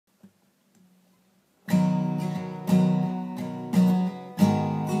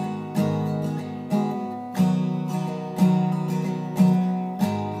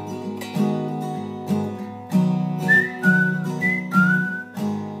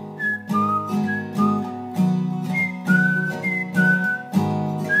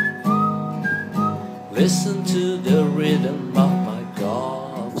Listen to the rhythm of my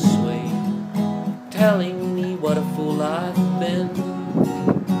golf swing, telling me what a fool I've been.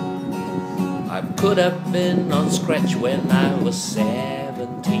 I could have been on scratch when I was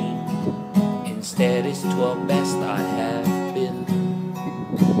 17. Instead it's 12 best I have been.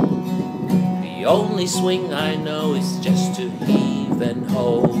 The only swing I know is just to heave and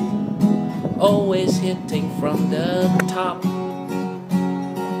hold, always hitting from the top.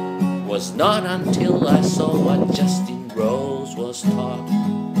 Was not until I saw what Justin Rose was taught.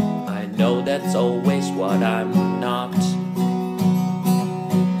 I know that's always what I'm not.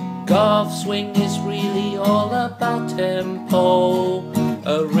 Golf swing is really all about tempo,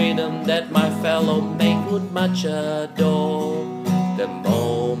 a rhythm that my fellow mate would much adore. The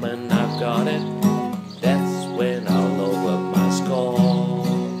moment I've got it, that's when I'll lower my score.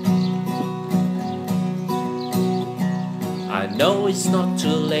 I know it's not too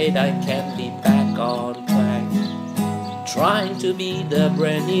late, I can be back on track, trying to be the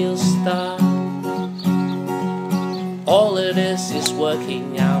brand new star. All it is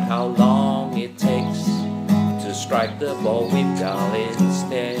working out how long it takes to strike the ball with guile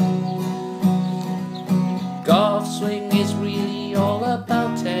instead. Golf swing is really all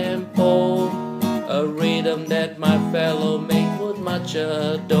about tempo, a rhythm that my fellow mate would much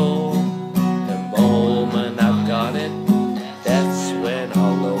adore. The moment I've got it, that's when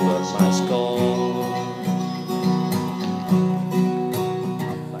I'll lower my score.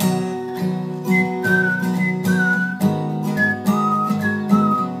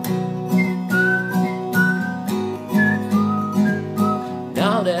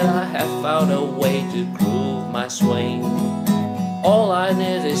 Now that I have found a way to groove my swing, all I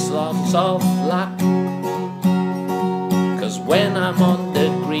need is lots of luck. Cause when I'm on the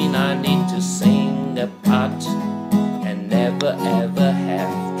green I need to sing a putt, and never ever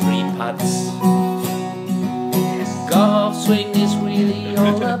have 3 putts. Golf swing is really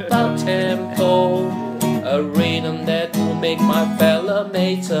all about tempo, a rhythm that will make my fellow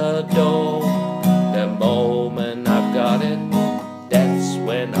mates adore. The moment I've got it, that's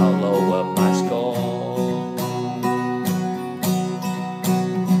when I'll lower